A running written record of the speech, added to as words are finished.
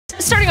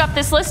Starting off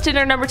this list, in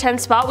our number 10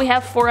 spot we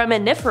have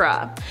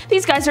foraminifera.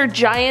 These guys are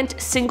giant,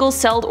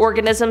 single-celled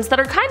organisms that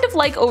are kind of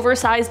like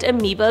oversized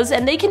amoebas,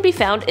 and they can be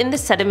found in the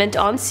sediment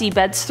on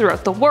seabeds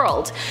throughout the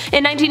world.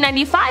 In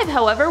 1995,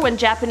 however, when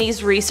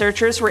Japanese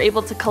researchers were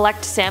able to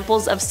collect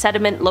samples of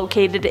sediment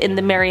located in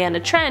the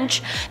Mariana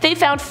Trench, they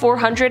found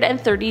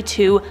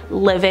 432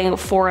 living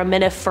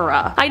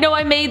foraminifera. I know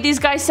I made these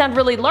guys sound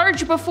really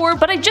large before,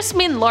 but I just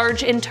mean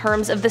large in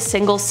terms of the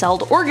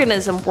single-celled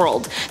organism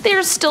world. They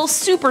are still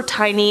super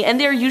tiny, and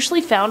they are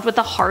usually found with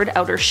a hard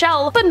outer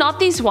shell, but not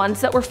these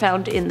ones that were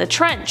found in the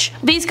trench.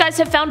 These guys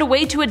have found a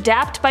way to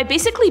adapt by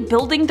basically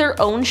building their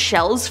own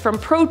shells from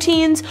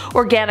proteins,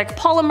 organic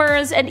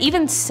polymers, and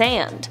even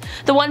sand.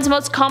 The ones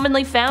most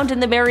commonly found in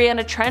the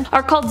Mariana Trench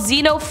are called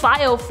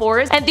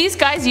xenophyophores, and these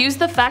guys use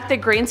the fact that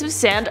grains of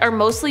sand are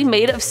mostly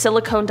made of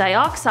silicon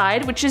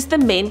dioxide, which is the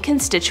main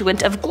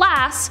constituent of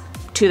glass,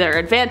 to their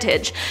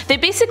advantage. They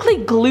basically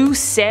glue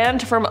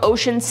sand from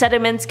ocean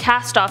sediments,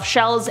 cast-off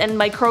shells, and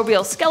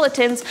microbial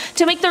skeletons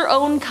to make their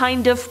own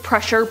kind of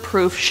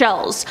pressure-proof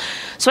shells.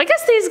 So I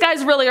guess these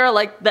guys really are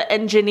like the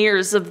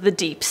engineers of the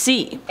deep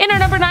sea. In our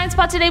number 9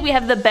 spot today we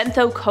have the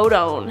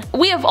benthocodone.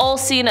 We have all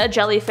seen a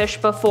jellyfish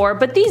before,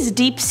 but these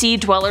deep sea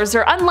dwellers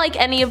are unlike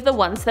any of the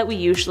ones that we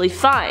usually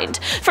find.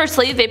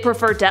 Firstly, they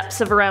prefer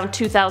depths of around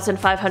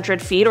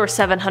 2,500 feet or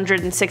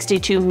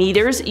 762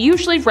 meters,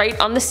 usually right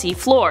on the sea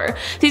floor.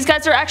 These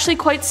guys are actually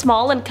quite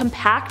small and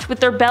compact, with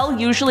their bell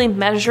usually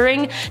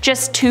measuring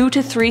just 2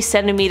 to 3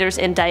 centimeters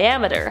in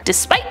diameter.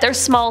 Despite their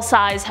small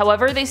size,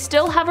 however, they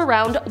still have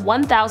around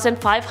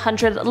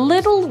 1,500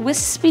 little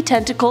wispy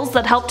tentacles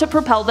that help to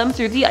propel them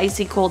through the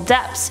icy cold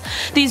depths.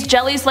 These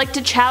jellies like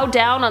to chow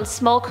down on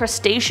small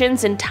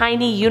crustaceans and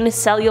tiny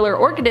unicellular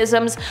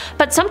organisms,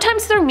 but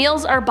sometimes their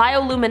meals are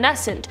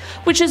bioluminescent,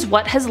 which is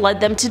what has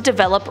led them to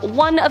develop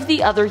one of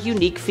the other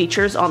unique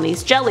features on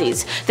these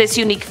jellies. This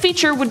unique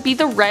feature would be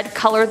the red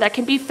color that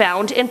can be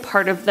found in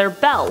part of their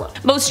bell.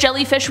 Most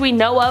jellyfish we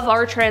know of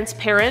are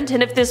transparent,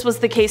 and if this was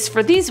the case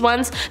for these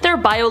ones, their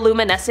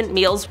bioluminescent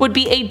meals would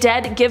be a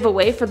dead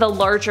giveaway for the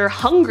larger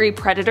hungry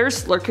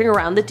predators lurking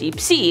around the deep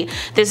sea.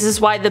 This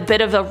is why the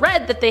bit of a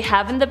red that they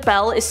have in the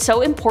bell is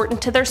so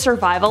important to their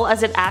survival,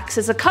 as it acts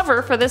as a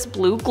cover for this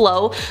blue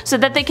glow so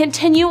that they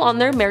continue on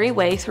their merry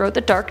way throughout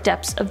the dark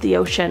depths of the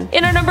ocean.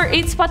 In our number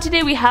 8 spot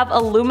today we have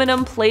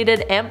aluminum plated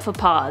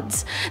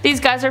amphipods.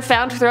 These guys are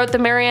found throughout the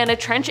Mariana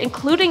Trench,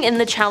 including in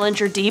the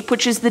Challenger Deep,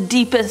 which is the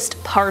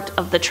deepest part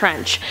of the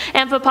trench.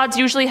 Amphipods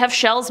usually have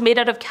shells made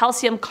out of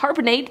calcium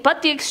carbonate,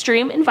 but the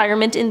extreme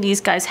environment in these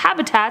guys'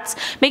 habitats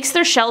makes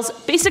their shells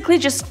basically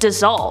just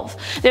dissolve.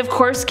 They of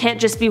course can't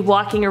just be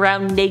walking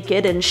around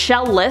naked and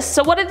shellless,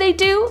 so what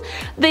do?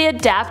 They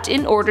adapt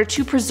in order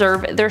to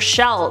preserve their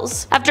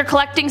shells. After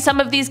collecting some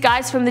of these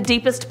guys from the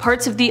deepest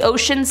parts of the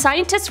ocean,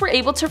 scientists were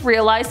able to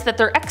realize that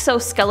their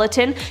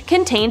exoskeleton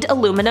contained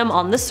aluminum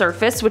on the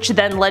surface, which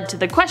then led to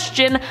the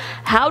question,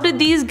 how did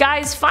these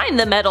guys find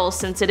the metal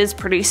since it is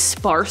pretty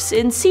sparse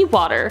in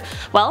seawater?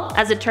 Well,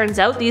 as it turns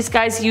out, these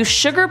guys use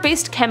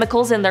sugar-based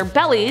chemicals in their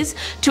bellies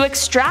to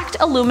extract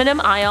aluminum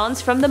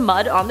ions from the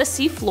mud on the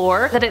sea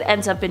floor that it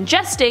ends up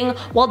ingesting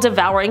while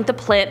devouring the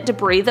plant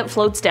debris that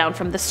floats down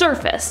from the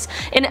surface.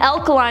 In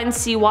alkaline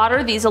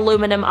seawater, these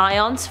aluminum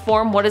ions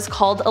form what is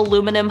called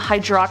aluminum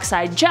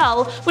hydroxide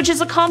gel, which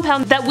is a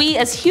compound that we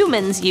as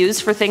humans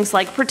use for things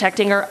like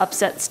protecting our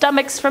upset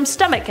stomachs from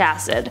stomach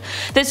acid.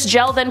 This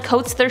gel then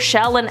coats their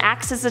shell and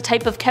acts as a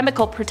type of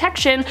chemical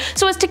protection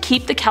so as to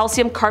keep the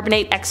calcium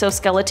carbonate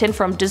exoskeleton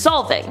from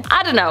dissolving.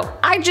 I don't know,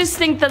 I just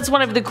think that's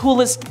one of the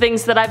coolest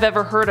things that I've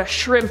ever heard a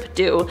shrimp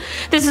do.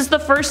 This is the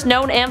first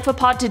known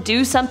amphipod to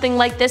do something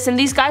like this, and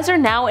these guys are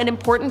now an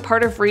important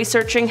part of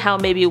researching how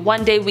maybe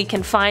one day we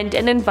can find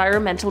an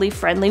environmentally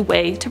friendly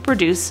way to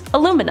produce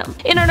aluminum.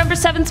 In our number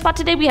 7 spot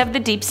today we have the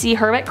deep sea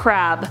hermit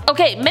crab.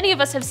 Okay, many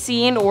of us have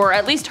seen or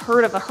at least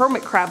heard of a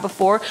hermit crab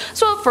before,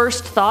 so at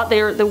first thought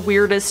they are the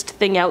weirdest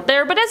thing out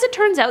there, but as it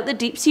turns out the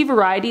deep sea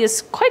variety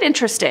is quite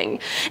interesting.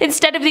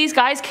 Instead of these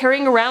guys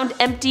carrying around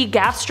empty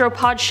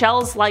gastropod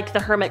shells like the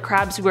hermit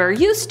crabs we're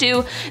used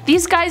to,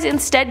 these guys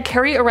instead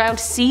carry around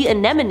sea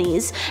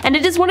anemones, and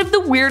it is one of the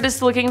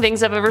weirdest looking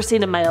things I've ever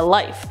seen in my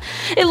life.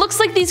 It looks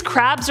like these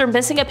crabs are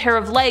missing a pair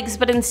of legs,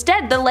 but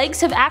instead the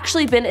legs have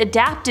actually been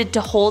adapted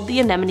to hold the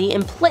anemone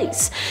in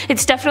place.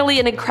 It's definitely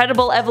an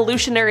incredible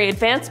evolutionary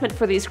advancement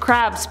for these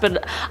crabs,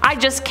 but I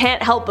just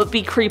can't help but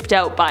be creeped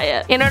out by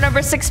it. In our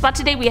number 6 spot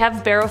today we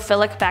have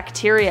barophilic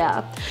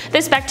bacteria.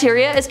 This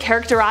bacteria is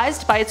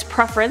characterized by its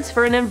preference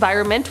for an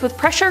environment with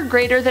pressure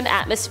greater than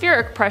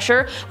atmospheric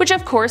pressure, which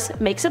of course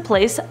makes a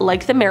place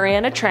like the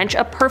Mariana Trench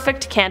a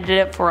perfect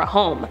candidate for a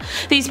home.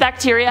 These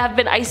bacteria have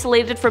been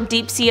isolated from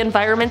deep sea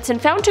environments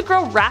and found to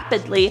grow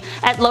rapidly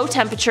at low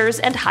temperatures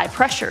and high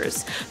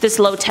pressures. This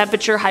low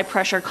temperature high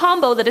pressure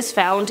combo that is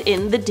found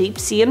in the deep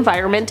sea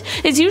environment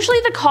is usually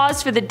the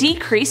cause for the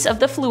decrease of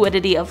the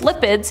fluidity of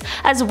lipids,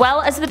 as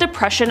well as the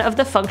depression of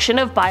the function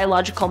of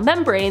biological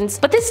membranes,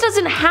 but this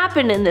doesn't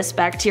happen in this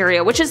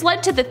bacteria, which has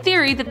led to the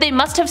theory that they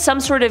must have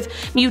some sort of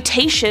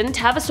mutation to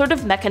have a sort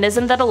of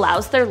mechanism that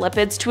allows their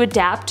lipids to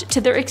adapt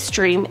to their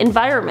extreme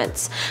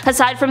environments.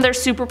 Aside from their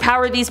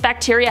superpower, these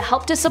bacteria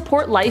help to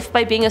support life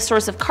by being a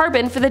source of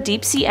carbon for the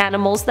deep sea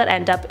animals that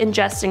end up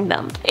ingesting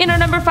them. In our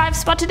number 5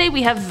 spot today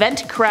we have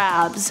vent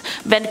crabs.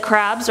 Vent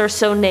crabs are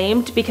so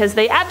named because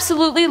they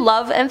absolutely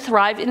love and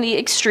thrive in the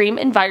extreme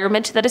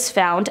environment that is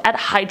found at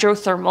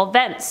hydrothermal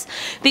vents.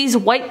 These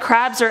white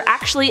crabs are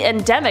actually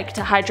endemic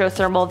to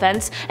hydrothermal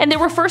vents, and they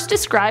were first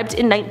described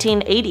in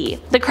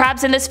 1980. The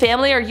crabs in this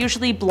family are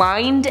usually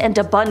blind and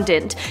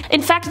abundant.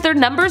 In fact, their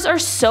numbers are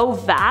so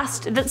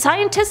vast that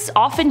scientists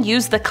often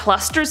use the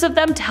clusters of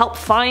them to help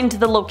find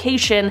the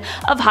location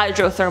of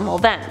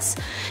hydrothermal vents.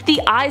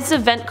 The eyes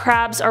of vent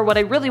crabs are what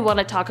I really want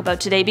to talk about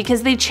today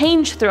because they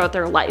change throughout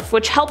their life,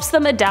 which helps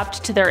them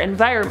adapt to their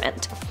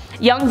environment.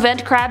 Young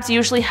vent crabs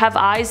usually have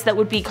eyes that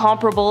would be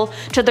comparable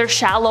to their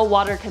shallow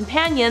water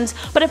companions,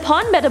 but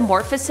upon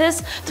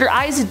metamorphosis, their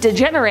eyes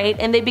degenerate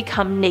and they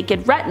become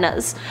naked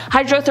retinas.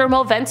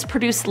 Hydrothermal vents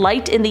produce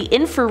light in the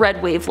infrared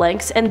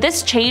wavelengths, and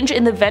this change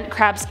in the vent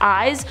crab's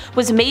eyes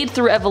was made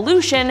through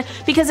evolution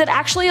because it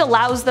actually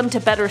allows them to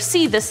better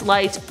see this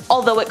light,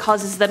 although it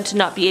causes them to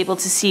not be able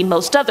to see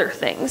most other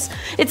things.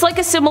 It's like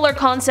a similar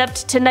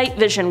concept to night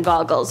vision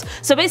goggles.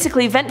 So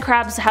basically, vent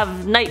crabs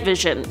have night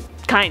vision.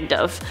 Kind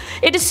of.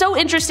 It is so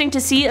interesting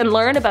to see and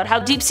learn about how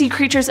deep sea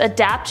creatures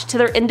adapt to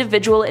their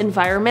individual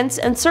environments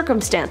and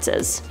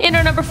circumstances. In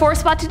our number 4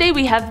 spot today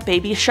we have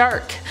baby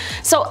shark.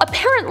 So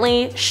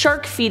apparently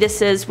shark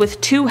fetuses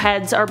with 2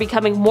 heads are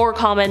becoming more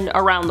common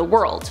around the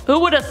world. Who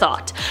would have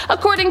thought?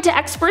 According to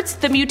experts,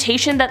 the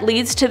mutation that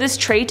leads to this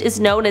trait is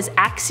known as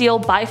axial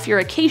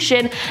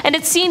bifurcation, and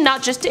it's seen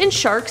not just in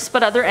sharks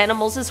but other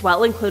animals as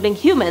well, including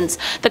humans.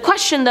 The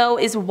question though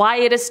is why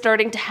it is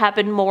starting to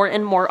happen more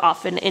and more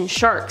often in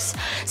sharks.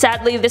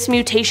 Sadly, this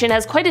mutation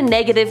has quite a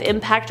negative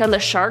impact on the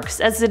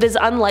sharks, as it is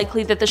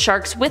unlikely that the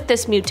sharks with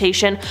this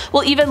mutation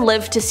will even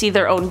live to see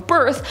their own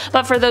birth,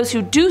 but for those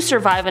who do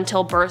survive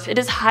until birth, it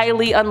is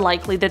highly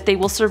unlikely that they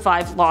will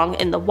survive long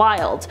in the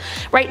wild.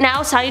 Right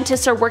now,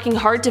 scientists are working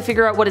hard to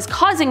figure out what is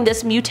causing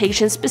this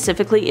mutation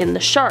specifically in the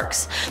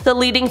sharks. The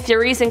leading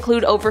theories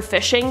include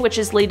overfishing, which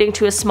is leading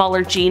to a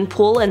smaller gene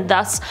pool and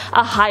thus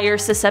a higher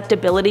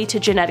susceptibility to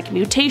genetic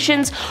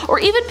mutations, or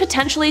even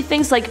potentially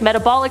things like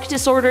metabolic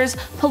disorders,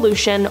 pollution,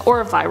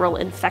 or viral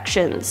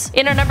infections.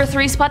 In our number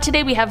 3 spot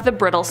today we have the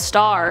brittle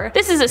star.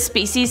 This is a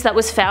species that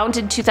was found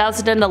in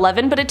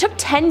 2011, but it took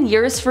 10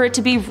 years for it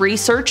to be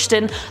researched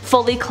and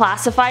fully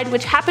classified,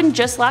 which happened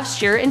just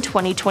last year in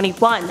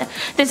 2021.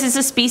 This is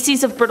a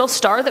species of brittle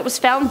star that was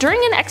found during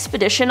an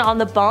expedition on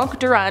the Banque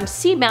Durand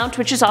seamount,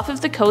 which is off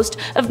of the coast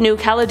of New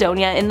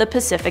Caledonia in the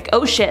Pacific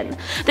Ocean.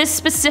 This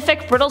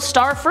specific brittle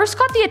star first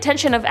caught the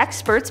attention of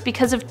experts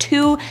because of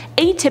 2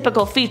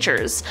 atypical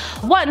features.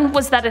 One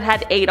was that it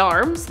had 8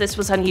 arms. This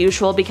was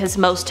unusual because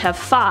most have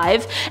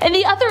 5, and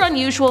the other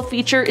unusual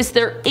feature is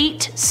their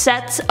 8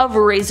 sets of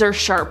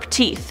razor-sharp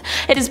teeth.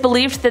 It is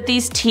believed that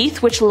these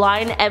teeth, which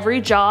line every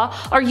jaw,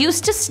 are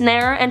used to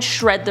snare and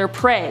shred their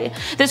prey.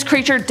 This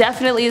creature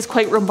definitely is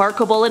quite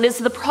remarkable and is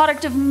the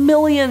product of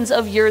millions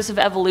of years of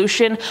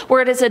evolution,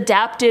 where it has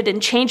adapted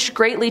and changed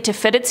greatly to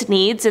fit its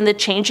needs in the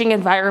changing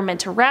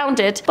environment around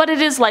it, but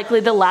it is likely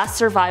the last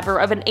survivor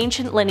of an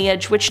ancient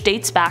lineage which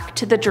dates back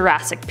to the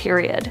Jurassic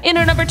period. In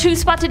our number 2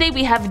 spot today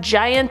we have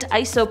giant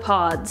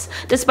isopods.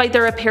 Despite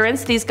their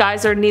appearance, these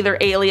guys are neither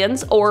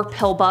aliens or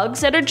pill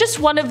bugs and are just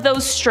one of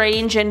those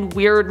strange and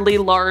weirdly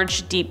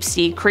large deep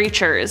sea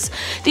creatures.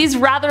 These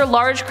rather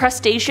large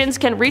crustaceans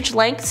can reach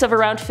lengths of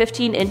around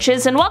 15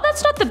 inches, and while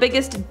that's not the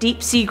biggest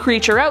deep sea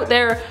creature out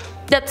there,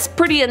 that's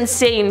pretty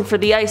insane for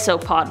the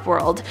isopod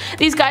world.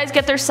 These guys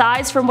get their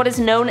size from what is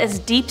known as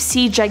deep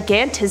sea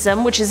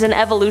gigantism, which is an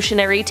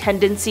evolutionary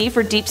tendency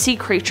for deep sea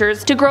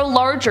creatures to grow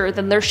larger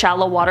than their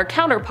shallow water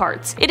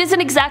counterparts. It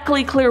isn't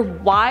exactly clear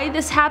why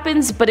this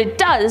happens, but it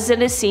does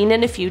and is seen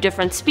in a few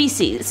different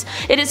species.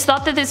 It is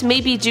thought that this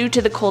may be due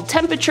to the cold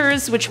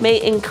temperatures, which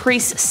may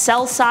increase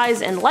cell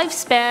size and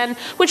lifespan,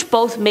 which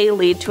both may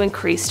lead to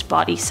increased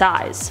body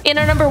size. In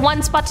our number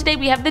 1 spot today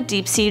we have the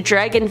deep sea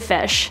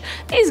dragonfish.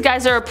 These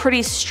guys are a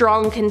pretty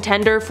strong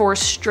contender for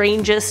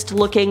strangest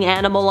looking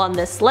animal on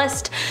this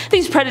list.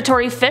 These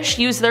predatory fish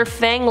use their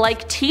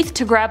fang-like teeth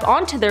to grab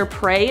onto their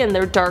prey in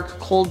their dark,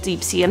 cold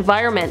deep sea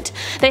environment.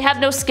 They have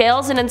no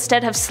scales and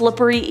instead have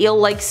slippery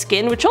eel-like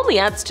skin, which only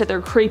adds to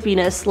their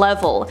creepiness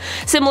level.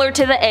 Similar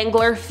to the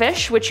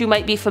anglerfish, which you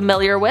might be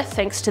familiar with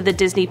thanks to the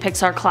Disney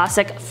Pixar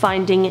classic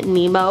Finding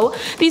Nemo,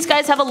 these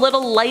guys have a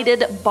little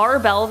lighted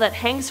barbell that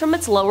hangs from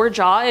its lower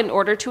jaw in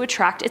order to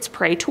attract its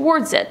prey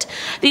towards it.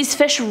 These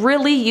fish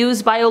really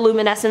use bioluminescence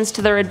bioluminescence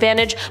to their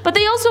advantage, but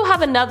they also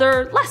have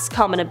another, less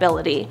common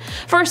ability.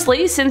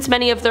 Firstly, since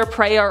many of their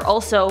prey are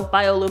also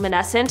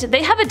bioluminescent,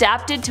 they have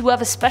adapted to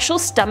have a special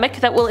stomach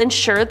that will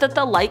ensure that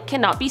the light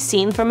cannot be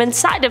seen from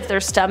inside of their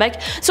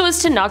stomach so as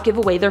to not give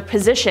away their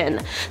position.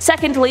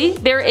 Secondly,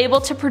 they're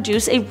able to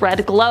produce a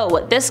red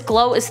glow. This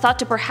glow is thought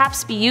to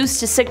perhaps be used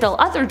to signal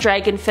other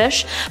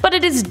dragonfish, but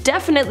it is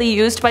definitely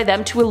used by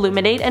them to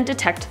illuminate and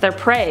detect their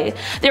prey.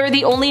 They are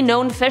the only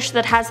known fish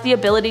that has the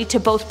ability to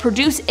both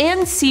produce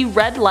and see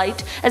red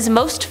light, as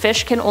most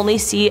fish can only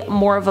see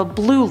more of a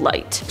blue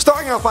light.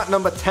 Starting off at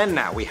number 10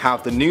 now, we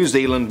have the New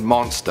Zealand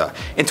monster.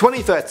 In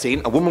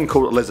 2013, a woman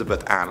called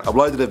Elizabeth Ann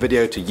uploaded a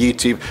video to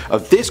YouTube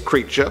of this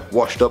creature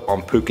washed up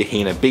on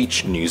Pukehina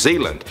Beach, New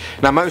Zealand.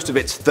 Now most of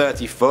its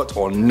 30 foot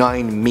or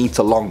 9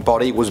 meter long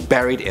body was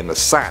buried in the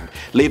sand,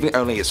 leaving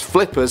only its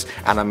flippers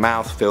and a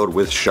mouth filled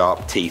with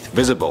sharp teeth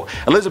visible.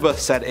 Elizabeth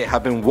said it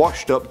had been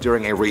washed up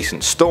during a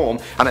recent storm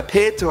and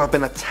appeared to have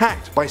been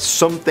attacked by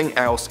something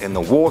else in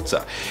the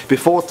water.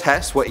 Before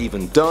tests were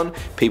even done,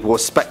 people were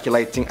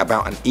speculating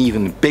about an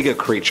even bigger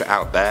creature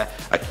out there,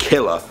 a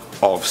killer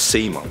of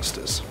sea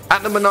monsters.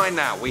 At number 9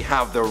 now, we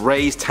have the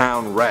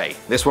Raystown Ray.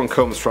 This one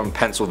comes from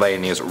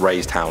Pennsylvania's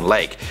Raystown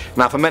Lake.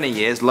 Now for many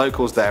years,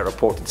 locals there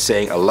reported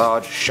seeing a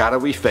large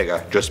shadowy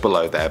figure just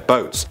below their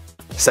boats,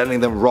 sending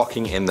them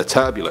rocking in the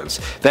turbulence.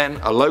 Then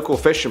a local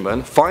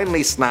fisherman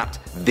finally snapped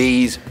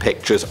these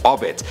pictures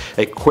of it.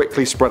 They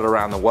quickly spread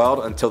around the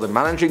world until the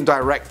managing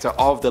director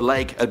of the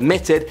lake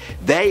admitted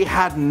they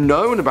had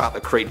known about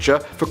the creature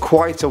for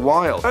quite a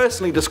while. He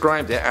personally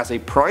described it as a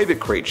private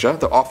creature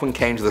that often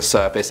came to the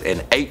surface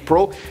in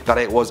April, that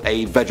it was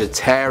a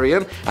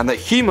vegetarian, and that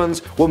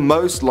humans were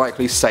most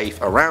likely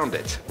safe around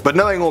it. But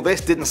knowing all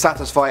this didn't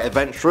satisfy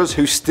adventurers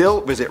who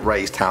still visit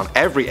Raystown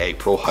every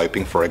April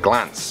hoping for a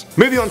glance.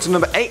 Moving on to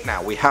number 8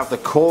 now, we have the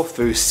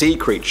Corfu sea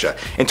creature.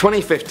 In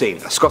 2015,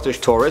 a Scottish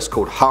tourist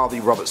called Harvey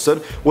Robertson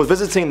was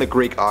visiting the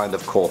Greek island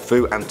of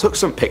Corfu and took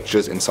some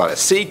pictures inside a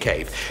sea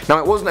cave. Now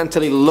it wasn't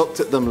until he looked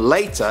at them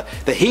later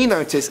that he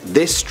noticed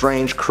this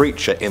strange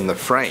creature in the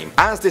frame.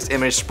 As this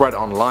image spread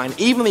online,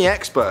 even the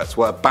experts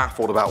were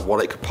baffled about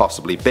what it could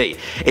possibly be.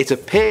 It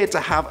appeared to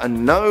have a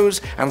nose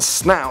and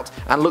snout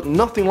and looked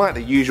nothing like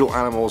the usual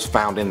animals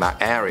found in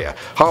that area.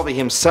 Harvey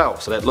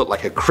himself said it looked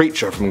like a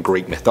creature from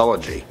Greek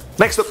mythology.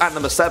 Next up at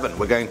number 7,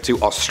 we're going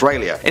to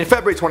Australia. In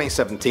February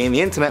 2017,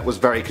 the internet was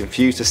very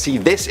confused to see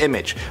this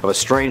image of a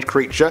strange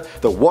creature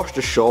that washed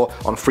ashore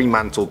on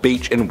Fremantle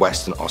Beach in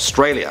Western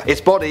Australia. Its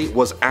body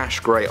was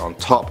ash grey on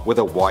top with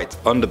a white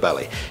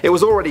underbelly. It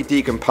was already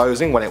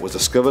decomposing when it was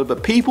discovered,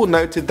 but people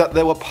noted that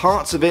there were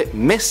parts of it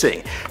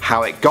missing.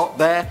 How it got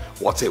there,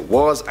 what it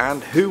was,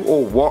 and who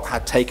or what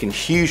had taken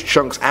huge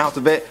chunks out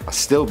of it are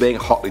still being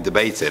hotly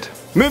debated.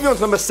 Moving on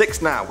to number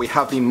 6 now, we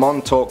have the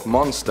Montauk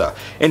Monster.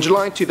 In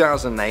July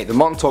 2008, the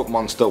Montauk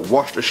Monster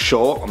washed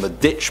ashore on the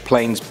Ditch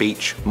Plains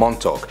Beach,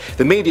 Montauk.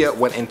 The media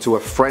went into a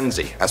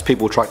frenzy as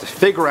people tried to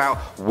figure out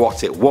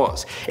what it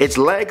was. Its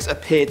legs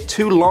appeared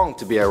too long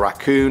to be a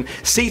raccoon,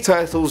 sea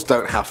turtles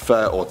don't have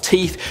fur or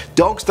teeth,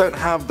 dogs don't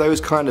have those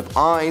kind of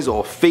eyes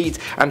or feet,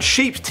 and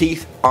sheep's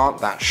teeth aren't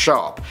that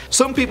sharp.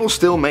 Some people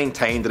still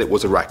maintain that it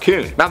was a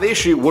raccoon. Now the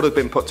issue would have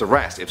been put to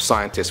rest if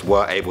scientists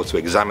were able to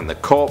examine the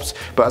corpse,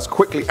 but as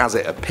quickly as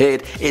it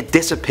appeared, it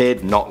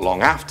disappeared not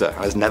long after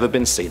and has never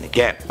been seen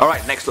again.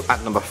 Alright, next up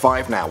at number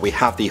 5 now, we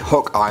have the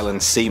Hook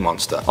Island Sea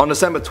Monster. On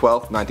December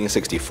 12,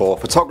 1964,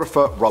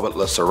 photographer Robert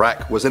Le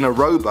Serec was in a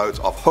rowboat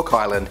off Hook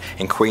Island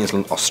in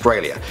Queensland,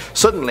 Australia.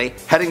 Suddenly,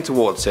 heading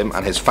towards him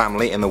and his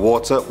family in the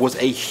water was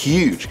a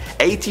huge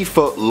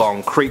 80-foot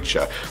long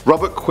creature.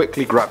 Robert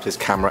quickly grabbed his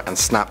camera and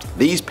snapped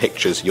these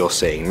pictures you're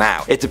seeing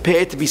now. It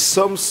appeared to be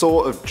some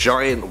sort of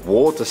giant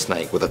water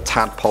snake with a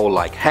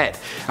tadpole-like head.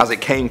 As it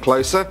came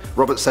closer,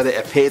 Robert said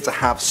it appeared to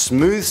have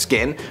smooth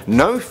skin,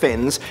 no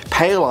fins,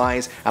 pale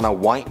eyes, and a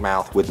white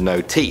mouth with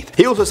no teeth.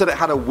 He also said it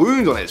had a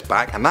wound on its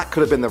back, and that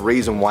could have been the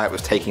reason why it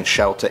was taking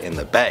shelter in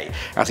the bay.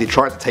 As he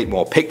tried to take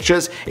more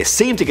pictures, it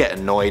seemed to get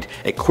annoyed,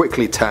 it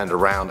quickly turned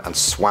around and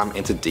swam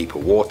into deeper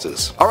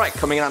waters. Alright,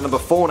 coming in at number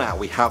 4 now,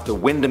 we have the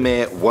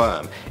Windermere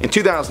Worm. In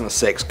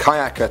 2006,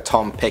 kayaker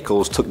Tom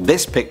Pickles took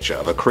this picture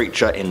of a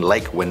creature in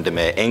Lake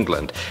Windermere,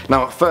 England.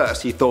 Now at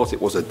first he thought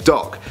it was a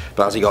dog,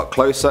 but as he got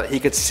closer he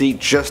could see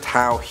just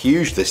how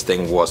huge this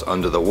thing was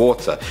under the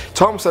water.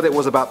 Tom said it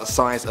was about the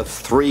size of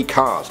 3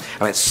 cars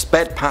and it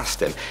sped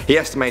past him. He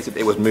estimated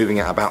it was moving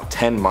at about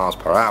 10 miles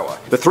per hour.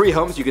 The 3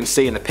 humps you can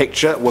see in the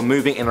picture were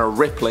moving in a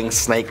rippling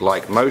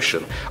snake-like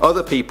motion.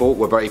 Other people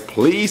were very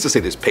pleased to see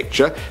this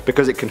picture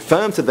because it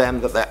confirmed to them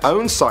that their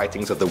own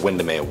sightings of the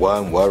Windermere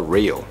Worm were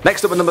real.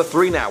 Next up at number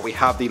 3 now, we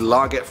have the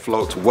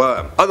Lagerflöt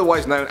Worm,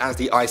 otherwise known as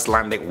the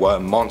Icelandic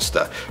worm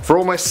monster. For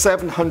almost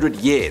 700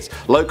 years,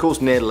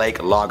 locals near Lake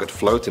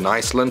Lagerflöt in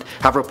Iceland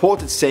have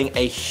reported seeing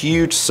a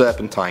huge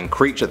serpentine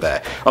creature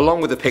there.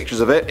 Along with the pictures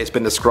of it, it's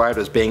been described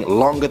as being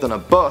longer than a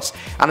bus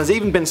and has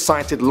even been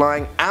sighted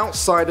lying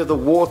outside of the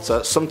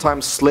water,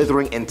 sometimes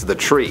slithering into the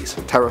trees.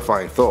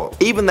 Terrifying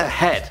thought. Even the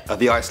head of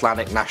the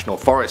Icelandic National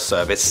Forest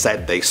Service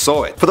said they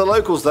saw it. For the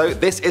locals though,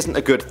 this isn't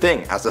a good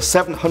thing, as the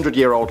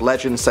 700-year-old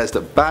legend says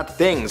that bad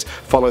things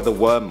follow the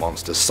worm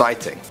monster's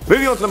sighting.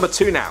 Moving on to number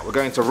 2 now, we're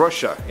going to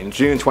Russia in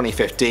June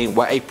 2015,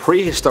 where a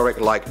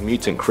prehistoric-like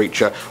mutant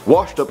creature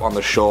washed up on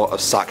the shore of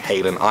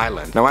Sakhalin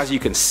Island. Now as you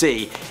can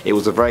see, it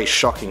was a very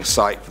shocking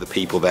sight for the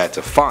people there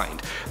to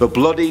find. The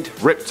bloodied,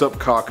 ripped up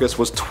carcass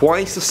was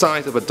twice the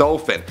size of a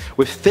dolphin,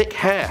 with thick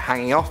hair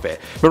hanging off it.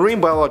 Marine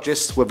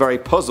biologists were very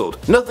puzzled.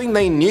 Nothing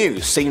they knew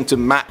seemed to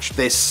match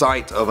this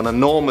sight of an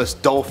enormous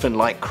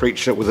dolphin-like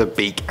creature with a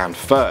beak and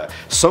fur.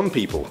 Some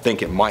people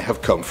think it might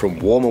have come from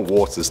warmer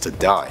waters to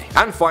die.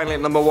 And finally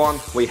at number 1,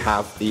 we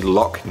have the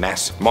Loch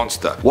Ness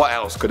Monster. What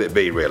else could it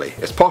be really?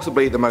 It's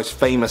possibly the most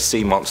famous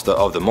sea monster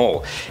of them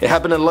all. It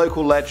had been a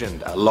local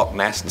legend at Loch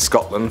Ness in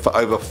Scotland for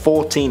over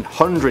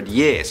 1400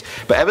 years,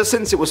 but ever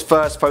since it was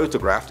first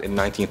photographed in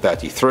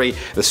 1933,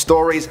 the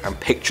stories and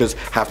pictures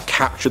have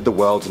captured the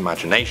world's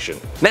imagination.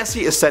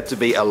 Nessie is said to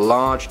be a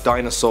large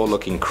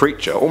dinosaur-looking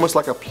creature, almost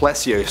like a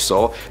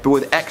plesiosaur, but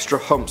with extra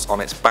humps on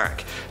its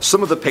back.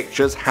 Some of the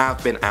pictures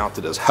have been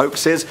outed as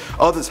hoaxes,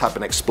 others have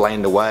been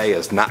explained away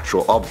as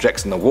natural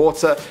objects in the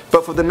water,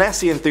 but for the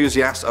Nessie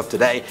enthusiasts of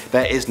today,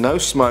 there is no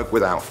smoke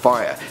without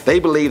fire. They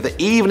believe that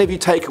even if you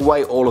take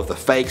away all of the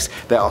fakes,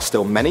 there are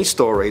still many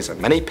stories and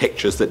many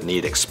pictures that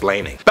need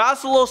explaining.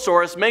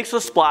 Basilosaurus makes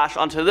a splash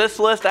onto this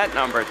list at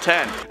number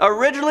 10.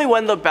 Originally,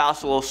 when the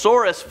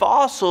Basilosaurus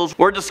fossils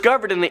were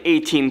discovered in the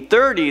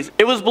 1830s,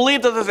 it was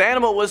believed that this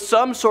animal was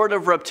some sort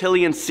of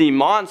reptilian sea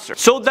monster.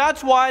 So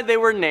that's why they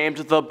were named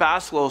the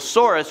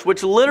Basilosaurus,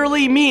 which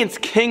literally means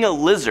king of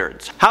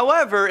lizards.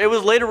 However, it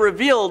was later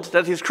revealed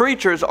that these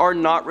creatures are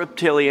not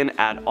reptilian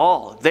at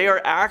all. They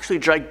are actually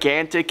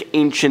gigantic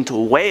ancient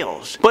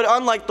whales. But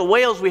unlike the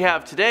whales we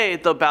have today,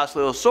 the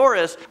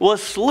Basilosaurus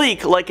was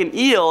sleek like an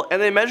eel,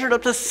 and they measured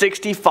up to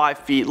 65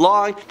 feet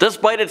long.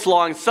 Despite its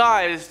long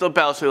size, the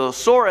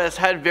Basilosaurus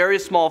had very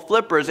small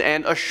flippers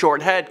and a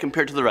short head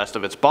compared to the rest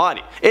of its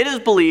body. It is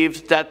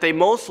believed that they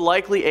most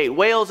likely ate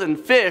whales and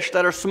fish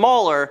that are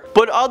smaller,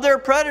 but other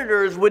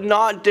predators would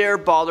not dare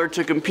bother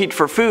to compete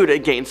for food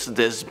against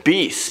this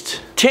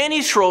beast.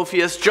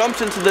 Tanystropheus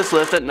jumps into this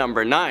list at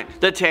number 9.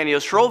 The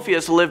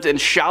Tanystropheus lived in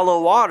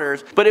shallow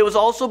waters, but it was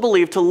also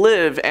believed to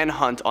live and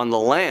hunt on the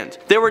land.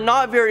 They were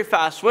not very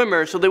fast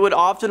swimmers, so they would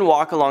often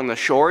walk along the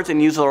shores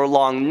and use their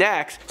long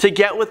necks to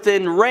get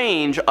within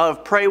range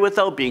of prey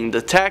without being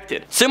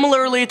detected.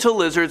 Similarly to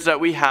lizards that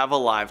we have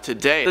alive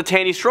today, the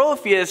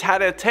Tanystropheus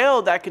had a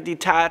tail that could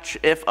detach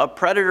if a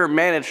predator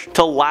managed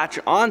to latch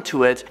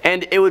onto it,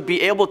 and it would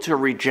be able to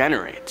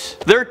regenerate.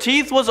 Their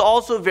teeth was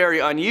also very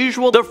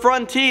unusual. The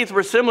front teeth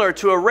were similar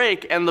to a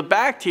rake, and the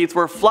back teeth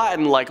were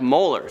flattened like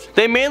molars.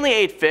 They mainly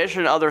ate fish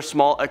and other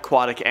small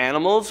aquatic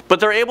animals, but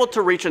they're able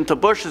to reach into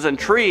bushes and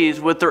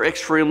trees with their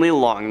extremely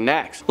long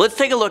necks. Let's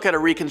take a look at a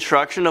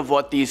reconstruction of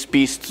what these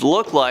beasts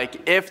look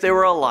like if they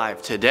were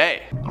alive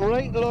today.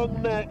 Great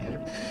long neck,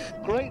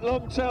 great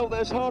long tail,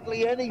 there's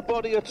hardly any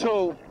body at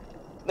all.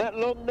 That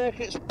long neck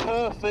is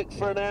perfect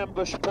for an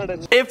ambush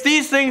predator. If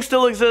these things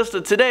still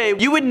existed today,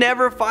 you would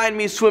never find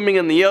me swimming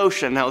in the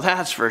ocean, now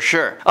that's for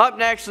sure. Up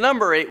next,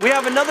 number 8, we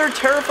have another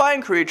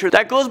terrifying creature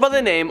that goes by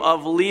the name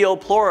of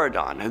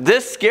Leoplorodon.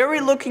 This scary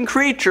looking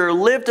creature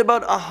lived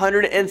about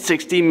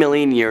 160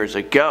 million years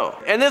ago,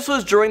 and this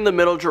was during the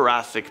Middle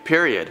Jurassic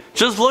period.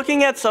 Just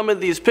looking at some of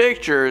these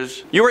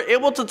pictures, you were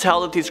able to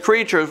tell that these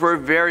creatures were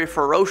very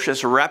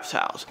ferocious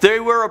reptiles.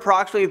 They were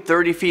approximately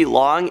 30 feet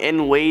long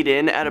and weighed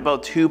in at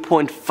about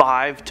 2.5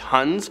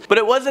 tons, but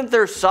it wasn't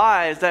their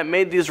size that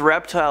made these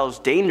reptiles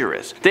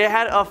dangerous. They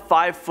had a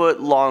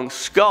 5-foot long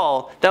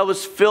skull that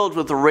was filled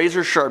with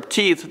razor sharp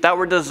teeth that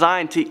were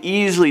designed to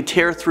easily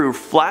tear through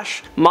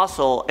flesh,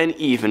 muscle, and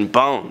even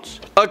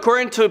bones.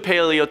 According to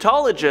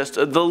paleontologists,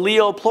 the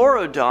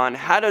Leoplorodon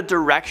had a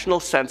directional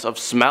sense of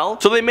smell,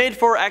 so they made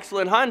for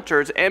excellent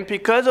hunters, and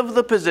because of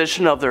the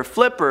position of their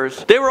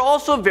flippers, they were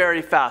also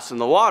very fast in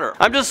the water.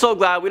 I'm just so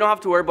glad we don't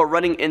have to worry about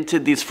running into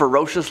these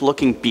ferocious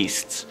looking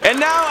beasts. And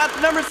now at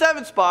the number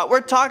 7 spot, we're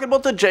talking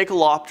about the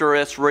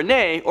Jacalopterus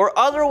rene, or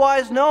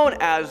otherwise known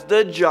as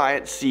the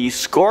giant sea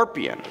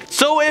scorpion.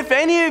 So if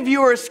any of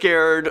you are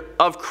scared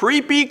of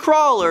creepy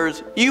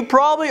crawlers, you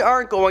probably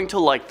aren't going to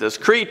like this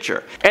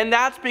creature. And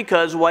that's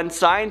because when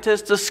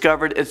scientists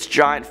discovered its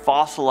giant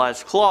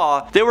fossilized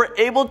claw, they were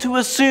able to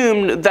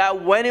assume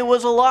that when it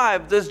was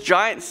alive, this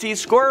giant sea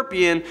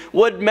scorpion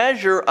would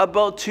measure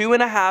about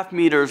 2.5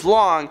 meters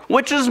long,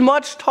 which is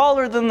much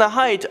taller than the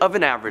height of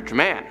an average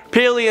man.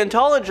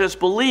 Paleontologists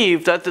believe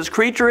that this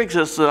creature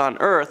existed on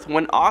Earth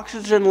when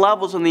oxygen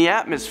levels in the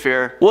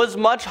atmosphere was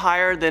much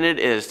higher than it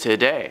is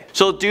today.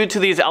 So due to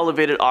these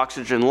elevated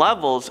oxygen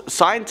levels,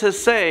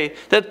 scientists say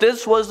that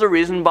this was the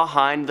reason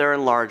behind their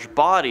enlarged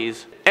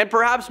bodies, and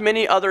perhaps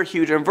many other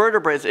huge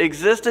invertebrates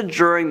existed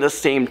during the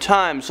same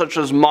time, such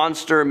as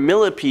monster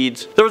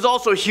millipedes. There was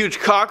also huge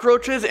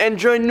cockroaches and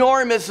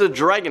ginormous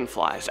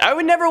dragonflies. I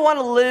would never want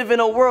to live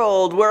in a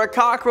world where a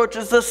cockroach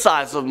is the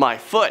size of my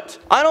foot.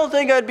 I don't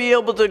think I'd be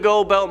able to go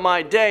about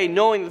my day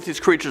knowing that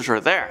these creatures are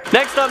there.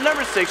 Next up,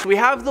 number 6, we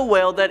have the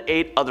whale that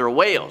ate other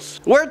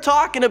whales. We're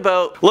talking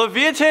about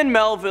Leviathan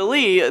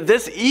melvillei.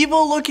 This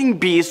evil looking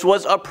beast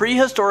was a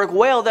prehistoric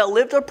whale that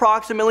lived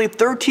approximately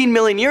 13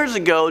 million years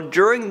ago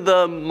during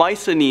the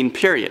Miocene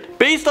period.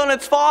 Based on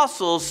its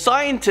fossils,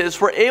 scientists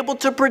were able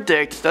to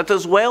predict that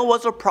this whale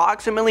was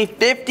approximately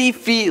 50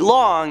 feet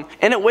long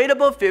and it weighed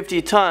about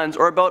 50 tons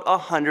or about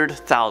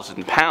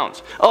 100,000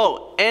 pounds.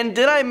 Oh, and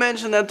did I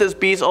mention that this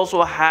beast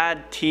also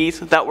had teeth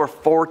that were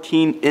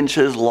 14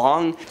 inches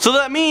long? So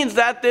that means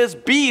that this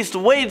beast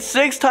weighed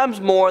 6 times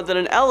more than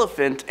an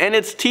elephant, and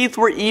its teeth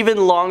were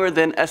even longer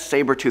than a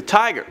saber-toothed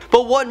tiger.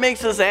 But what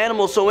makes this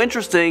animal so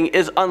interesting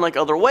is, unlike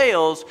other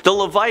whales, the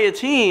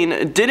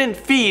Leviathan didn't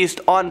feast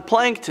on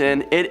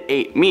plankton, it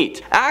ate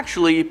meat.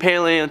 Actually,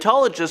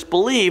 paleontologists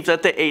believe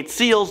that they ate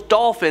seals,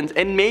 dolphins,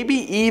 and maybe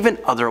even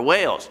other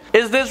whales.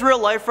 Is this real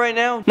life right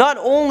now? Not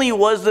only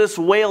was this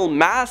whale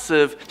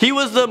massive, he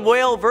was the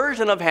whale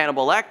version of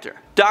Hannibal Lecter.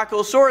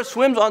 Dacosaurus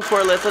swims onto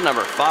our list at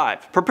number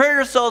 5. Prepare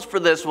yourselves for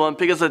this one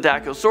because the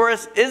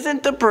Dacosaurus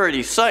isn't a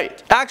pretty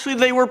sight. Actually,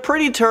 they were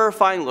pretty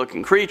terrifying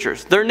looking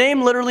creatures. Their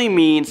name literally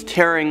means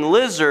tearing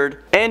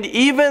lizard, and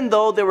even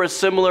though they were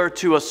similar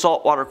to a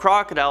saltwater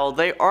crocodile,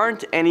 they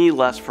aren't any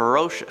less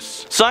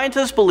ferocious.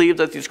 Scientists believe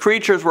that these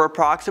creatures were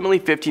approximately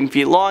 15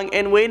 feet long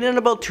and weighed in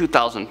about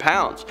 2,000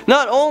 pounds.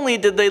 Not only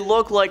did they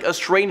look like a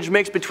strange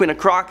mix between a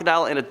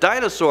crocodile and a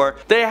dinosaur,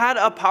 they had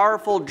a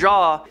powerful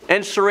jaw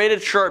and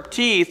serrated sharp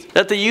teeth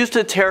that they used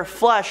to tear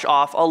flesh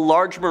off a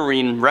large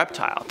marine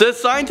reptile. The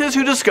scientist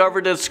who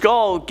discovered its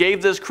skull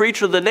gave this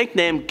creature the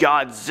nickname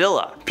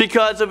Godzilla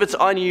because of its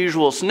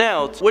unusual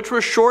snout, which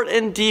was short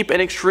and deep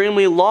and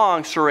extremely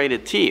long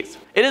serrated teeth.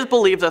 It is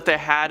believed that they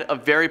had a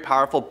very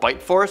powerful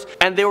bite force,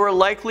 and they were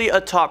likely a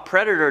top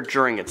predator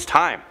during its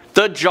time.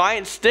 The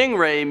giant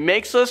stingray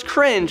makes us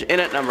cringe in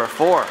at number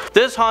 4.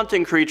 This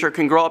haunting creature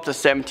can grow up to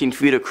 17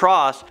 feet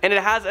across, and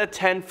it has a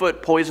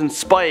 10-foot poison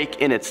spike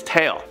in its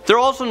tail. They're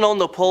also known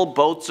to pull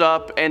boats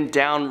up and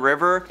down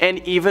river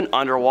and even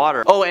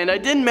underwater. Oh, and I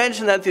didn't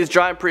mention that these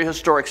giant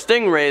prehistoric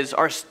stingrays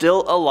are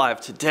still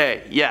alive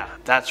today. Yeah,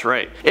 that's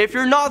right. If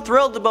you're not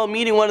thrilled about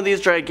meeting one of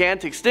these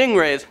gigantic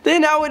stingrays,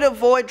 then I would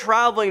avoid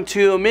traveling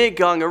to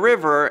Mekong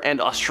River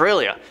and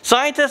Australia.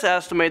 Scientists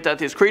estimate that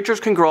these creatures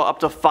can grow up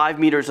to 5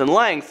 meters in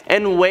length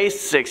and weigh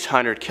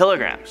 600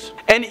 kilograms.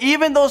 And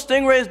even though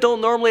stingrays don't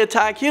normally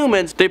attack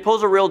humans, they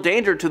pose a real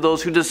danger to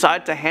those who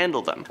decide to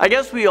handle them. I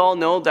guess we all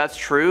know that's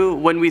true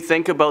when we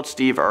think about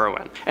Steve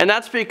Irwin. And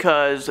that's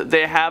because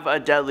they have a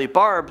deadly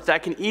barb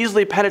that can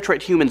easily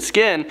penetrate human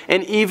skin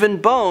and even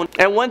bone,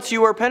 and once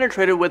you are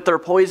penetrated with their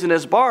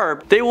poisonous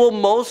barb, they will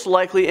most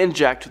likely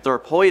inject their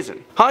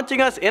poison.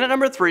 Haunting us in at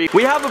number 3,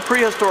 we have a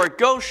prehistoric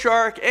ghost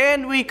shark,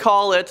 and we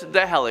call it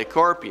the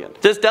helicorpion.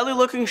 This deadly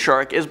looking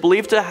shark is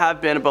believed to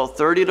have been about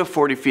 30 to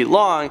 40 feet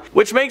long,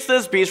 which makes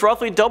this beast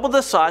roughly double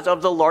the size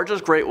of the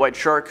largest great white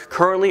shark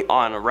currently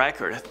on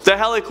record. The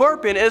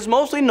helicorpion is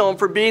mostly known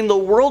for being the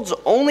world's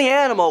only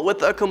animal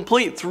with a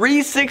complete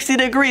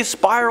 360-degree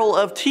spiral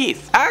of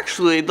teeth.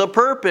 Actually, the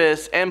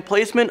purpose and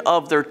placement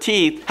of their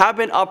teeth have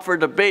been up for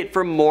debate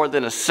for more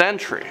than a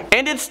century,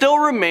 and it still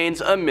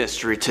remains a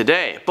mystery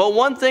today. But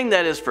one thing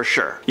that is for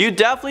sure, you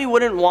definitely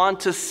wouldn't want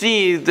to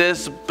see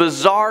this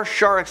bizarre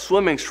shark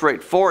swimming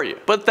straight for you.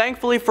 But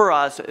thankfully for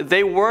us,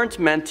 they weren't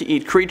meant to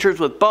eat creatures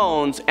with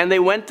bones, and they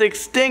went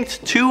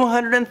extinct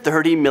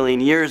 230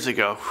 million years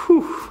ago.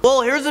 Whew.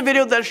 Well, here's a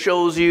video that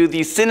shows you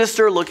the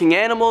sinister looking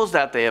animals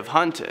that they have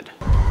hunted.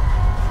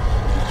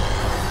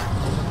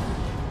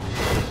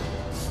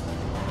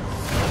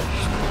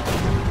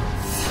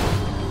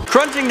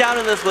 Crunching down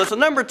in this list, at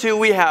number 2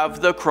 we have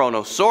the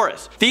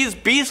Kronosaurus. These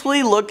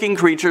beastly looking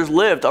creatures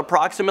lived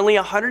approximately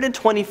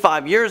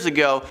 125 years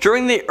ago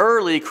during the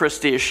early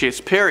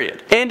Cretaceous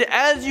period. And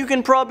as you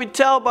can probably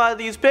tell by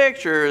these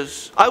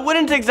pictures, I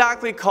wouldn't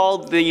exactly call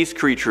these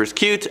creatures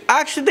cute.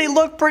 Actually, they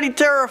look pretty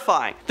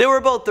terrifying. They were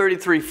about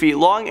 33 feet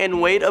long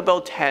and weighed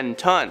about 10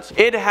 tons.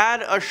 It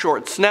had a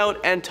short snout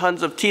and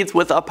tons of teeth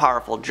with a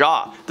powerful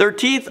jaw. Their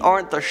teeth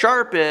aren't the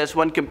sharpest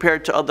when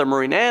compared to other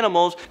marine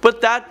animals,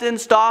 but that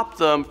didn't stop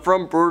them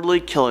from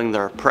brutally killing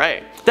their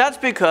prey. That's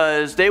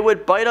because they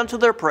would bite onto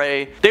their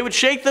prey, they would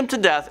shake them to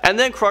death, and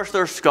then crush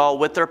their skull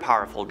with their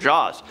powerful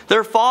jaws.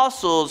 Their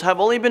fossils have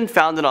only been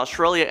found in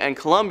Australia and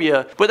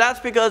Colombia, but that's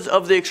because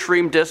of the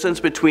extreme distance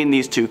between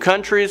these two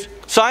countries.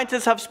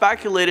 Scientists have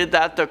speculated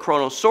that the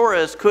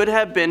Kronosaurus could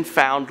have been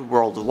found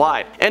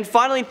worldwide. And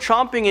finally,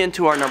 chomping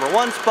into our number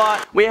 1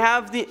 spot, we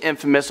have the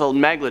infamous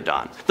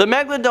Megalodon. The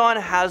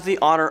Megalodon has the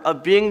honor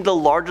of being the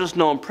largest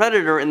known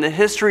predator in the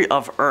history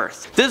of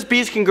Earth. This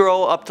beast can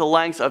grow up to length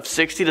lengths of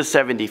 60 to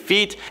 70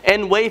 feet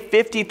and weigh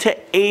 50 to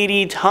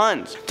 80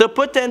 tons. To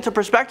put that into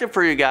perspective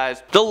for you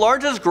guys, the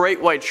largest great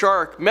white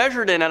shark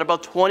measured in at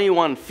about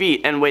 21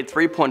 feet and weighed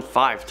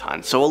 3.5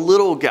 tons, so a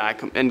little guy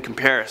in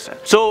comparison.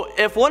 So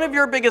if one of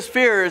your biggest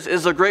fears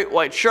is a great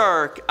white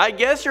shark, I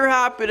guess you're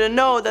happy to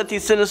know that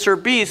these sinister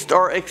beasts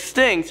are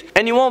extinct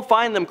and you won't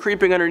find them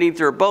creeping underneath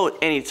your boat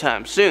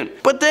anytime soon.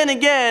 But then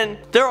again,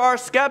 there are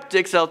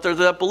skeptics out there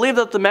that believe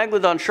that the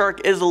megalodon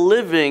shark is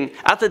living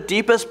at the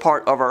deepest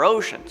part of our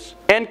oceans.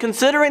 And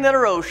considering that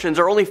our oceans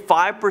are only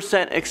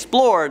 5%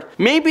 explored,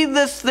 maybe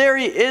this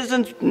theory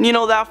isn't,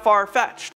 that far-fetched.